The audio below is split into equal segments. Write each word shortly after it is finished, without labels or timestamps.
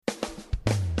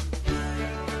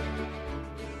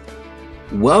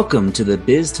Welcome to the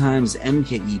Biz Times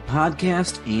MKE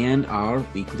podcast and our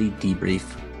weekly debrief.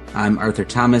 I'm Arthur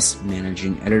Thomas,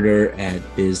 managing editor at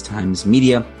Biz Times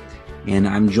Media, and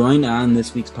I'm joined on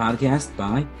this week's podcast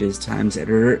by Biz Times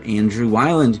editor Andrew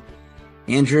Weiland.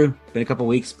 Andrew, been a couple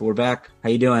weeks, but we're back. How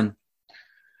you doing?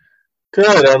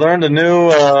 Good. I learned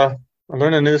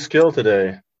a new skill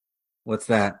today. What's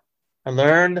that? I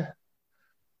learned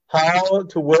how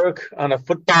to work on a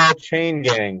football chain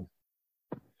gang,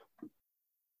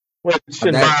 which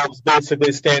involves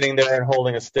basically standing there and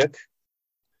holding a stick.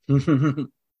 I've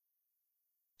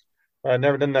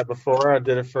never done that before. I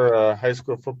did it for a high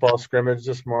school football scrimmage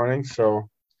this morning, so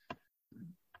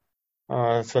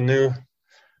it's a new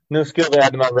skill to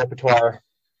add to my repertoire.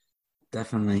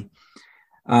 Definitely.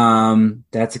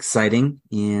 That's exciting.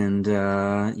 And,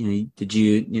 did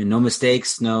you no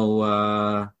mistakes,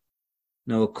 no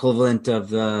equivalent of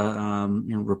the,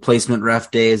 replacement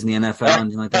ref days in the NFL,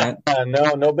 anything like that?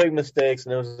 No big mistakes.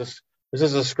 And this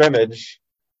is a scrimmage.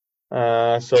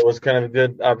 So it was kind of a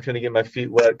good opportunity to get my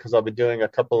feet wet because I'll be doing a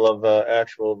couple of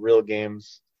actual real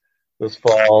games this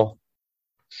fall.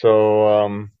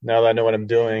 So now that I know what I'm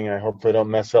doing, I hopefully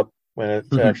don't mess up when it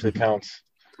actually counts.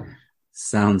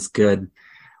 Sounds good.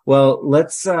 Well,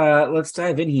 let's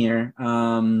dive in here.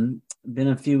 Been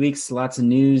a few weeks, lots of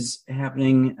news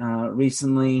happening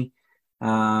recently.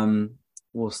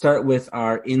 We'll start with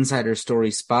our Insider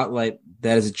Story Spotlight.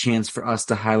 That is a chance for us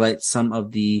to highlight some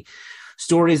of the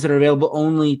stories that are available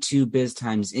only to Biz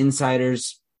Times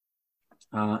insiders.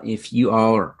 If you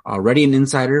are already an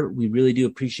insider, we really do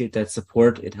appreciate that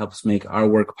support. It helps make our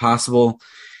work possible.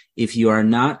 If you are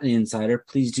not an insider,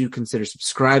 please do consider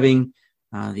subscribing.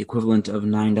 The equivalent of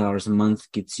 $9 a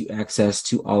month gets you access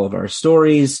to all of our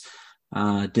stories,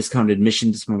 discounted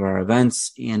admission to some of our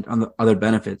events, and other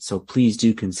benefits. So please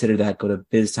do consider that. Go to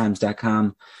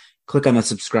biztimes.com, click on the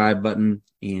subscribe button,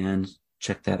 and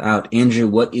check that out. Andrew,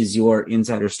 what is your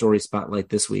Insider Story Spotlight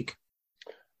this week?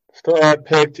 The story I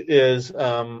picked is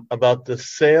about the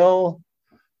sale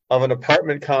of an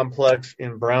apartment complex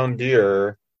in Brown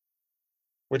Deer,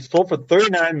 which sold for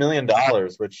 $39 million,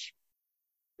 which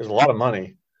is a lot of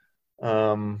money.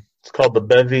 It's called the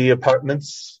Bevy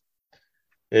Apartments.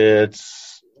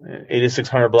 It's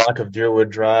 8600 block of Deerwood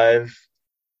Drive.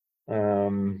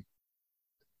 And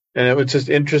it was just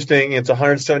interesting. It's a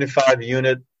 175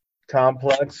 unit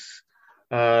complex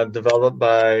developed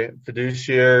by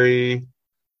Fiduciary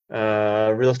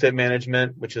Real Estate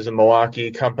Management, which is a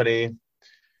Milwaukee company.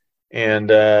 And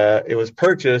it was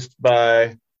purchased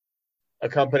by a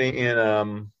company in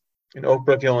Oak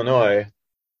Brook, Illinois,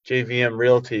 JVM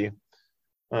Realty.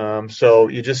 So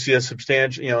you just see a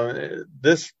substantial,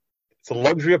 it's a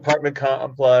luxury apartment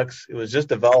complex. It was just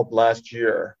developed last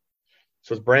year,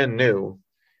 so it's brand new.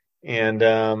 And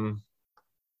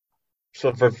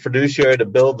so for Fiduciary to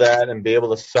build that and be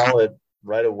able to sell it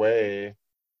right away,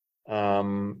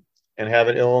 and have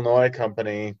an Illinois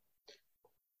company,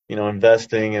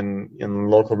 investing in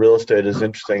local real estate is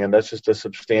interesting. And that's just a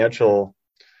substantial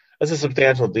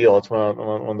deal. It's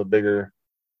one of the bigger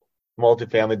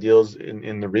multifamily deals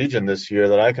in the region this year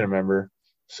that I can remember.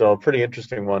 So pretty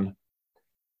interesting one.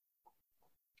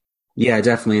 Yeah,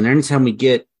 definitely. And anytime we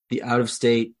get the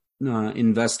out-of-state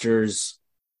investors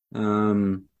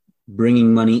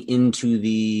bringing money into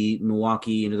the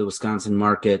Milwaukee, into the Wisconsin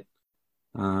market,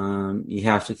 you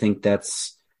have to think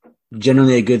that's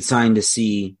generally a good sign to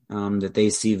see that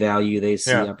they see value, they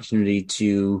see opportunity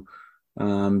to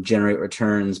generate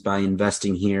returns by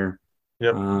investing here.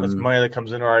 Yep, that's money that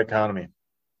comes into our economy.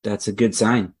 That's a good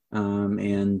sign,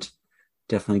 and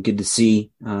definitely good to see.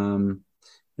 And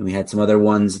we had some other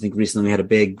ones. I think recently we had a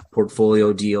big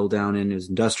portfolio deal down in, it was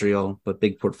industrial, but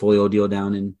big portfolio deal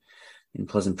down in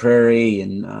Pleasant Prairie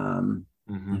and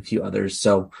a few others.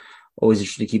 So always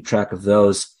interested to keep track of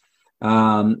those.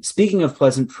 Speaking of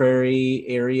Pleasant Prairie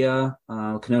area,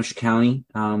 Kenosha County,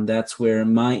 that's where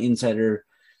my Insider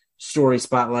Story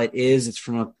Spotlight is. It's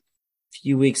from a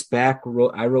few weeks back.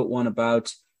 I wrote one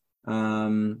about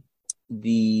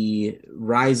the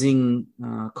rising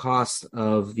cost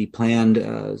of the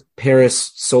planned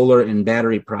Paris solar and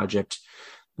battery project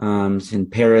in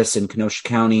Paris and Kenosha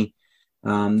County.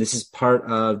 This is part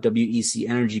of WEC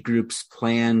Energy Group's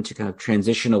plan to kind of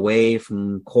transition away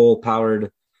from coal-powered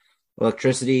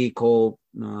electricity,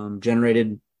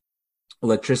 coal-generated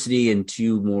electricity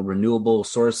into more renewable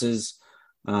sources.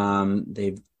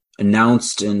 They've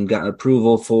announced and got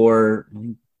approval for,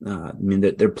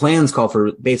 their plans call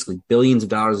for basically billions of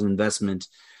dollars in investment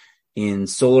in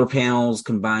solar panels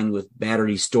combined with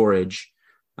battery storage.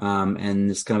 And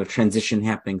this kind of a transition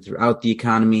happening throughout the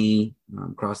economy,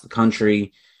 across the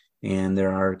country. and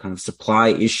there are kind of supply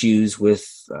issues with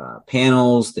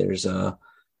panels. There's a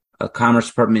Commerce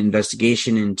Department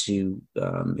investigation into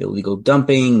illegal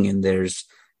dumping, and there's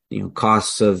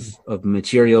costs of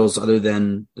materials other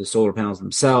than the solar panels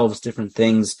themselves, different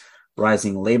things,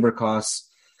 rising labor costs,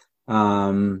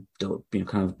 kind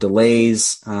of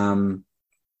delays.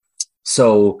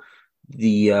 So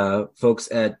the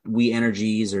folks at We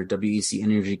Energies or WEC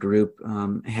Energy Group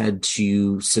had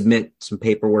to submit some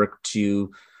paperwork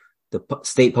to the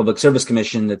State Public Service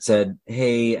Commission that said,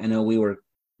 hey, I know we were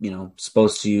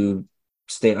supposed to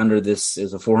stay under this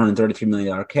as a $433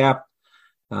 million cap,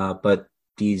 but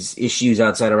these issues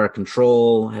outside of our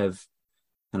control have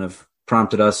kind of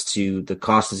prompted us to, the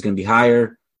cost is going to be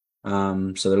higher.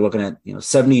 So they're looking at,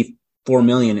 $74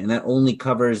 million, and that only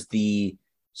covers the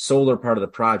solar part of the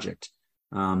project.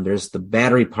 There's the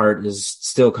battery part is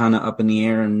still kind of up in the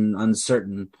air and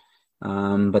uncertain.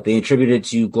 But they attribute it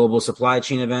to global supply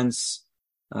chain events,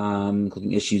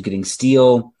 including issues getting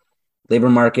steel, labor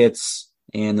markets,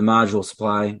 and the module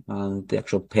supply, the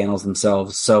actual panels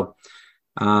themselves. So,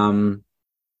 on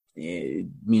the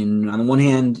one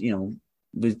hand,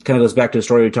 it kind of goes back to the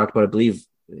story we talked about, I believe,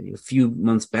 a few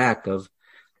months back of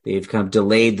they've kind of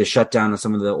delayed the shutdown of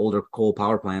some of the older coal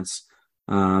power plants,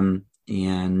 and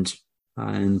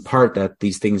in part that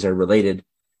these things are related.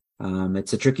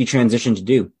 It's a tricky transition to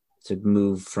do, to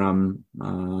move from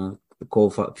the coal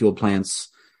fuel plants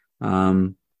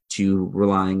to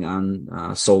relying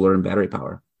on solar and battery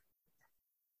power.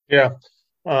 Yeah.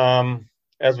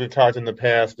 As we've talked in the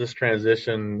past, this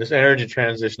energy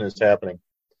transition is happening.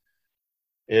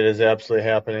 It is absolutely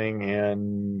happening,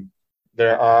 and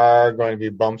there are going to be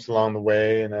bumps along the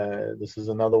way, and this is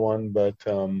another one, but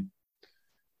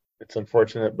it's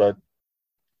unfortunate, but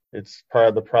it's part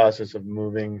of the process of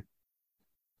moving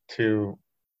to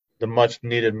the much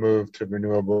needed move to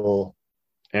renewable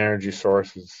energy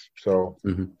sources. So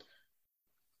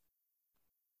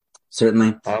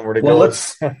certainly onward it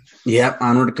goes.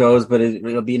 Onward it goes, but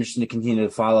it'll be interesting to continue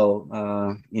to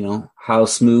follow, how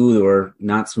smooth or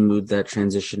not smooth that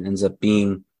transition ends up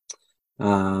being.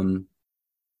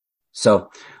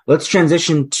 So let's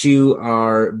transition to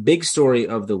our big story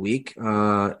of the week,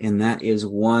 and that is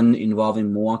one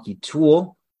involving Milwaukee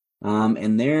Tool,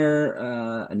 and their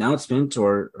announcement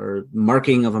or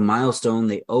marking of a milestone.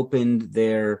 They opened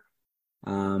their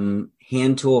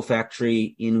hand tool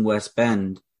factory in West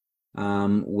Bend,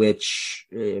 which,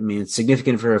 it's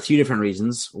significant for a few different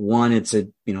reasons. One, it's a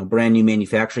brand new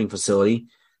manufacturing facility.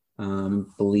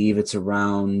 Believe it's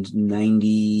around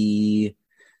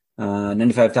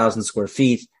 95,000 square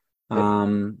feet,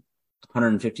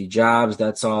 150 jobs.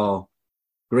 That's all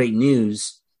great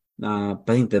news. But I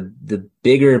think the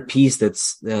bigger piece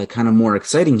that's kind of more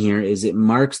exciting here is it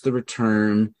marks the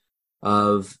return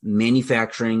of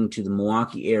manufacturing to the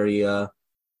Milwaukee area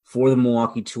for the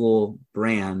Milwaukee Tool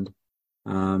brand,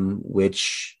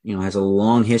 which has a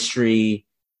long history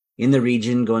in the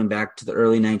region going back to the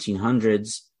early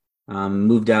 1900s.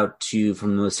 Moved out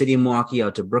from the city of Milwaukee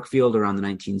out to Brookfield around the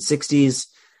 1960s.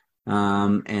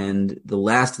 And the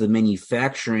last of the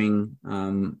manufacturing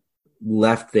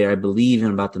left there, I believe,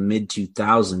 in about the mid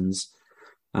 2000s.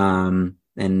 And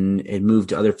it moved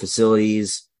to other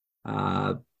facilities.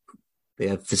 They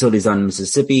have facilities on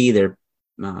Mississippi. They're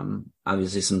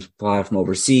obviously some supply from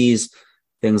overseas,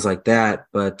 things like that.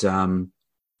 But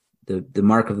the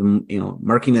mark of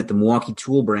marking that the Milwaukee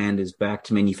Tool brand is back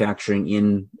to manufacturing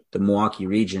in the Milwaukee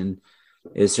region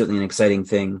is certainly an exciting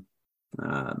thing.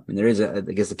 And there is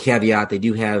a caveat.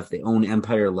 They own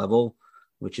Empire Level,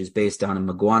 which is based down in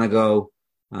Mugwanago.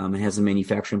 It has a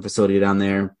manufacturing facility down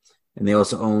there. And they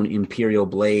also own Imperial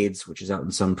Blades, which is out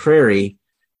in Sun Prairie.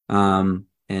 And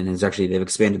they've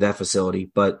expanded that facility.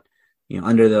 But,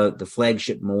 under the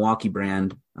flagship Milwaukee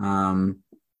brand,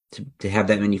 to have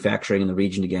that manufacturing in the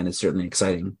region again is certainly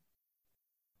exciting.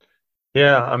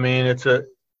 Yeah,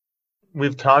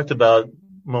 we've talked about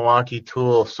Milwaukee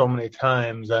Tool so many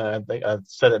times. I've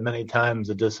said it many times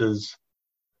that this is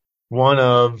one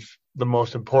of the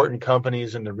most important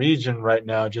companies in the region right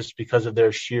now, just because of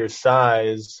their sheer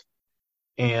size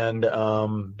and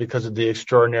because of the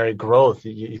extraordinary growth.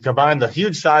 You combine the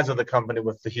huge size of the company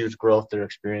with the huge growth they're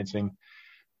experiencing,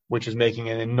 which is making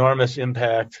an enormous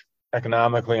impact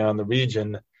economically on the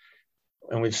region.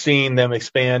 And we've seen them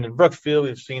expand in Brookfield.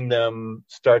 We've seen them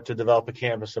start to develop a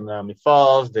campus in Menomonee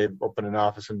Falls. They've opened an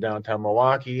office in downtown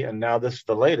Milwaukee. And now this is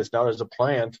the latest. Now there's a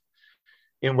plant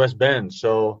in West Bend.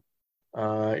 So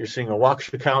you're seeing a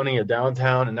Waukesha County, a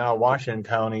downtown, and now a Washington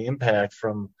County impact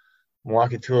from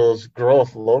Milwaukee Tool's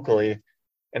growth locally.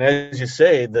 And as you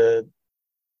say,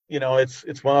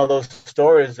 it's one of those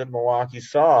stories that Milwaukee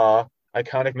saw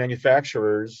iconic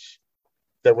manufacturers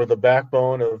that were the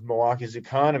backbone of Milwaukee's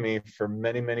economy for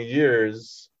many, many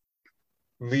years,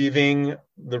 leaving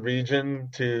the region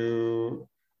to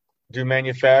do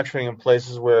manufacturing in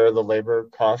places where the labor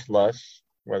costs less,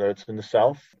 whether it's in the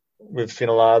South. We've seen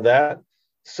a lot of that.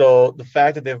 So the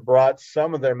fact that they've brought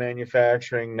some of their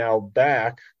manufacturing now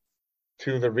back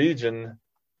to the region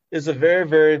is a very,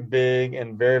 very big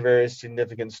and very, very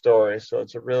significant story. So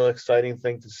it's a real exciting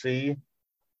thing to see.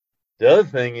 The other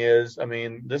thing is,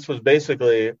 this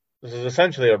is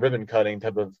essentially a ribbon cutting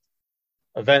type of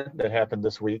event that happened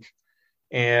this week.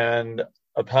 And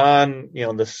upon,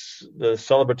 the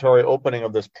celebratory opening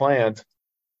of this plant,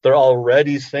 they're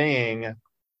already saying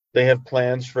they have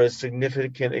plans for a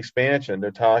significant expansion.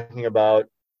 They're talking about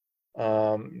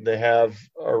they have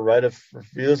a right of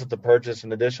refusal to purchase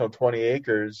an additional 20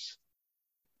 acres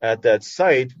at that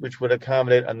site, which would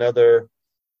accommodate another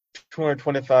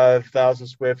 225,000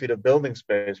 square feet of building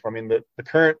space. The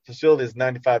current facility is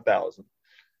 95,000.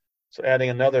 So adding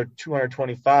another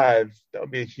 225, that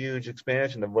would be a huge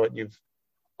expansion of what you've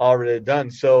already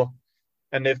done. So,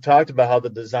 and they've talked about how the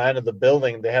design of the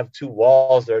building, they have two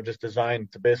walls that are just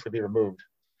designed to basically be removed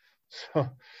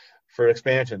for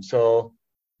expansion. So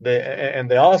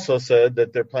they also said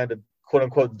that they're planning to quote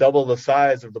unquote double the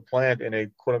size of the plant in a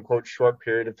quote unquote short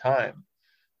period of time.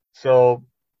 So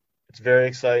it's very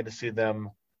exciting to see them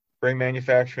bring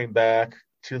manufacturing back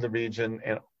to the region,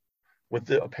 and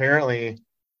apparently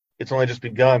it's only just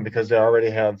begun because they're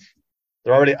already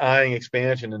eyeing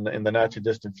expansion in the not too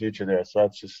distant future there. So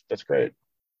that's great.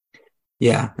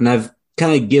 Yeah. And I've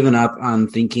kind of given up on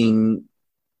thinking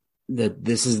that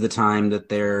this is the time that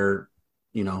they're,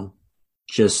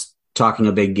 just talking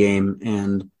a big game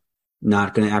and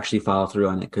not going to actually follow through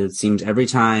on it. Because it seems every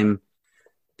time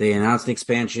they announce an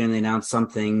expansion, they announce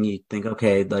something, you think,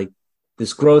 okay, like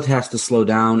this growth has to slow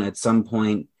down at some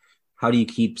point. How do you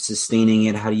keep sustaining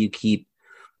it? How do you keep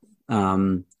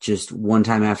just one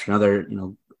time after another,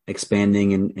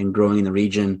 expanding and growing in the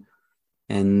region?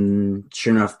 And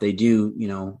sure enough, they do.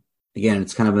 Again,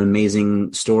 it's kind of an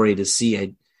amazing story to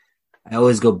see. I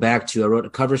always go back to, I wrote a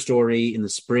cover story in the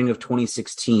spring of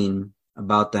 2016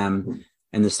 about them.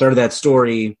 And the start of that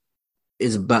story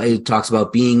it talks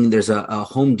about there's a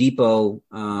Home Depot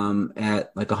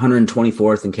at like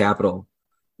 124th and Capitol.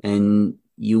 And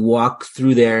you walk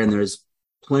through there and there's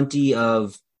plenty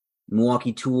of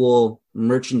Milwaukee Tool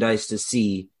merchandise to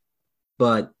see.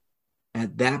 But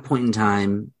at that point in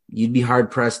time, you'd be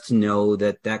hard pressed to know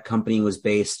that company was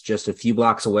based just a few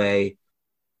blocks away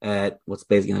at what's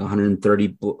basically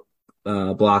 130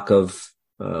 block of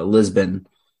Lisbon,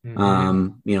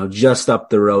 just up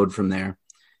the road from there.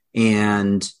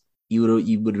 And you would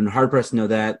have been hard pressed to know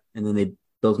that. And then they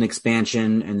built an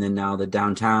expansion, and then now the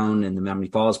downtown and the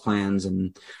Menomonee Falls plans,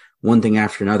 and one thing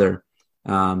after another.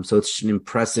 So it's an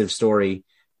impressive story.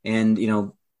 And,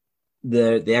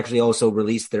 they actually also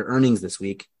released their earnings this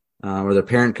week, or their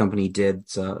parent company did.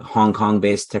 It's Hong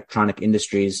Kong-based Techtronic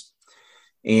Industries.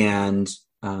 And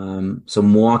so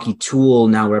Milwaukee Tool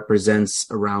now represents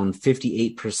around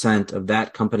 58% of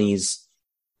that company's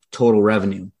total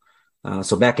revenue.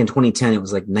 So back in 2010, it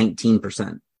was like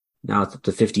 19%. Now it's up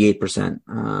to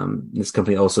 58%. This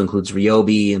company also includes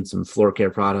Ryobi and some floor care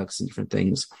products and different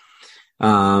things.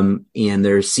 And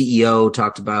their CEO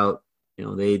talked about,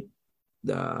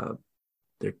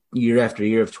 their year after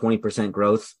year of 20%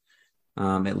 growth,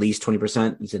 at least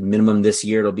 20%. He said minimum this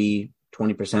year it'll be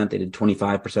 20%. They did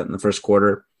 25% in the first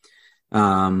quarter,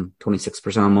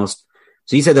 26% almost.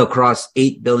 So he said they'll cross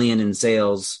 $8 billion in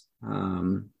sales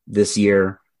this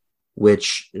year,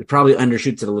 which probably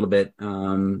undershoots it a little bit.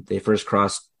 They first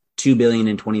crossed $2 billion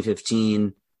in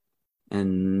 2015,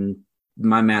 and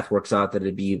my math works out that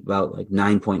it'd be about like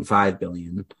 $9.5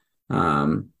 billion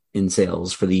in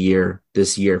sales for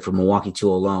this year for Milwaukee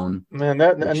Tool alone. Man,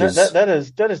 that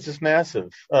is just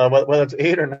massive. Whether it's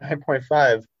 8 or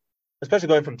 9.5, especially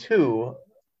going from 2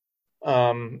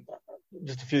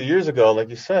 just a few years ago, like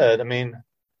you said. I mean,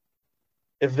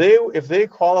 if they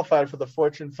qualified for the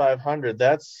Fortune 500,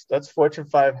 that's Fortune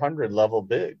 500 level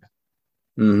big.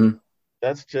 Mm-hmm.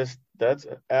 That's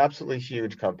an absolutely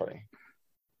huge company.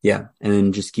 Yeah, and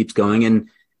then just keeps going. And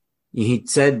he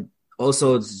said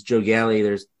also, it's Joe Galley,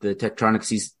 there's the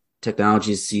Techtronic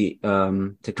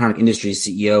Industries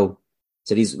CEO,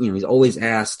 said he's always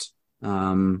asked,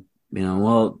 well,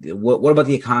 what about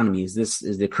the economy? Is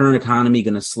the current economy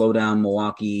going to slow down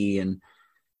Milwaukee? And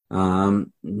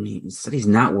he said he's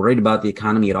not worried about the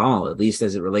economy at all, at least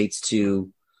as it relates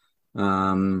to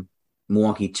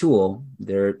Milwaukee Tool.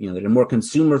 They're more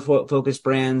consumer focused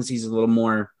brands. He's a little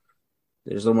more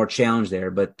there's a little more challenge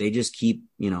there, but they just keep,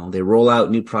 they roll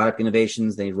out new product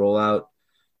innovations. They roll out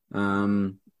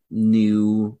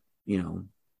new,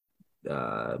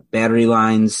 battery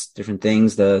lines, different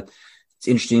things. It's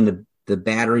interesting. The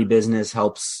battery business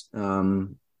helps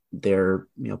their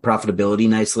profitability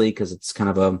nicely because it's kind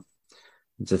of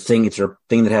it's a thing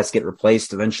that has to get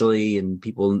replaced eventually, and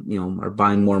people are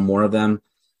buying more and more of them.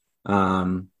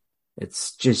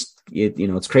 It's just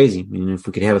it's crazy. I mean, if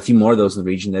we could have a few more of those in the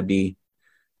region, that'd be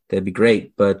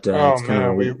great. But it's kind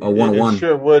of a 101. It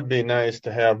sure would be nice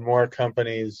to have more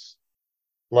companies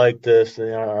like this.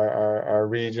 Our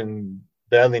region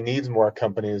badly needs more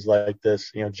companies like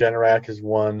this. Generac is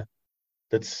one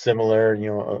that's similar.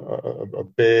 A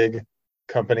big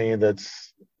company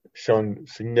that's shown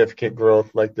significant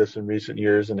growth like this in recent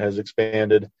years and has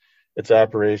expanded its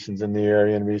operations in the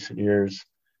area in recent years.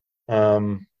 But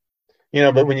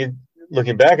when you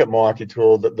looking back at Milwaukee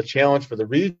Tool, the challenge for the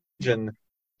region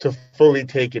to fully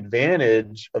take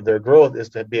advantage of their growth is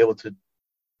to be able to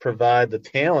provide the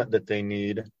talent that they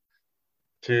need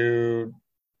to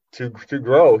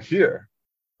grow here.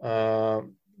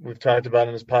 We've talked about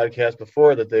in this podcast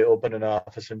before that they opened an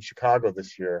office in Chicago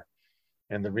this year.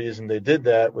 And the reason they did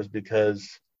that was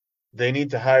because they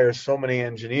need to hire so many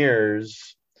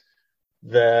engineers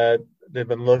that they've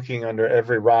been looking under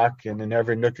every rock and in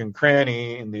every nook and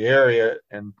cranny in the area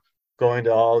and going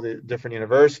to all the different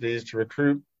universities to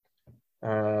recruit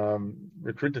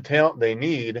the talent they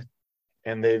need.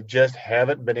 And they just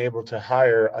haven't been able to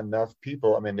hire enough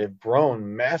people. I mean, they've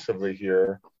grown massively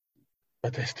here,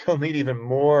 but they still need even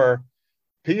more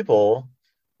people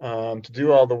to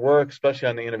do all the work, especially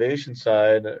on the innovation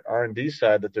side, R&D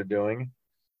side that they're doing.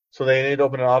 So they need to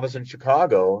open an office in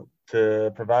Chicago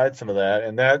to provide some of that.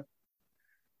 And that,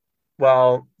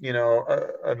 while,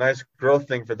 a nice growth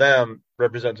thing for them,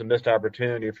 represents a missed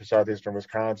opportunity for southeastern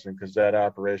Wisconsin, because that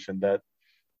operation,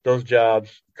 those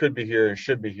jobs could be here and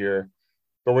should be here,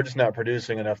 but we're just not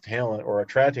producing enough talent or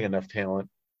attracting enough talent.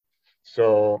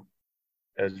 So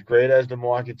as great as the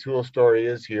Milwaukee Tool story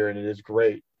is here, and it is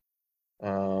great,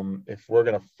 if we're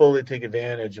going to fully take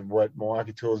advantage of what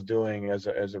Milwaukee Tool is doing as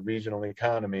a regional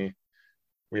economy,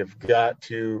 we have got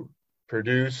to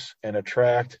produce and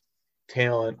attract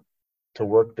talent to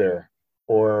work there,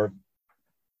 or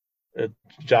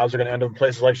jobs are going to end up in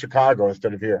places like Chicago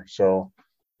instead of here. So,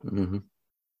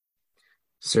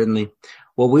 Certainly.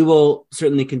 Well, we will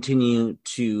certainly continue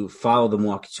to follow the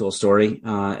Milwaukee Tool story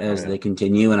as they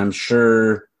continue, and I'm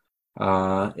sure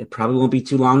it probably won't be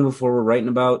too long before we're writing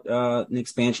about an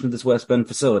expansion of this West Bend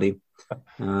facility.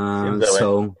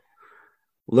 So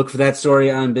look for that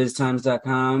story on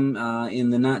biztimes.com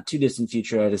in the not too distant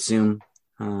future, I'd assume.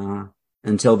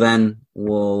 Until then,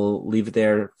 we'll leave it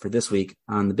there for this week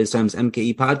on the BizTimes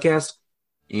MKE podcast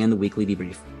and the weekly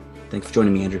debrief. Thanks for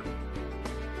joining me, Andrew.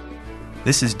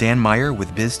 This is Dan Meyer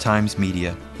with BizTimes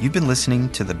Media. You've been listening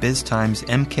to the BizTimes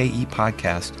MKE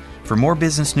podcast. For more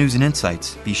business news and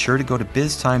insights, be sure to go to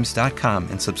biztimes.com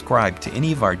and subscribe to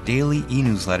any of our daily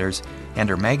e-newsletters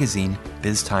and our magazine,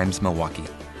 BizTimes Milwaukee.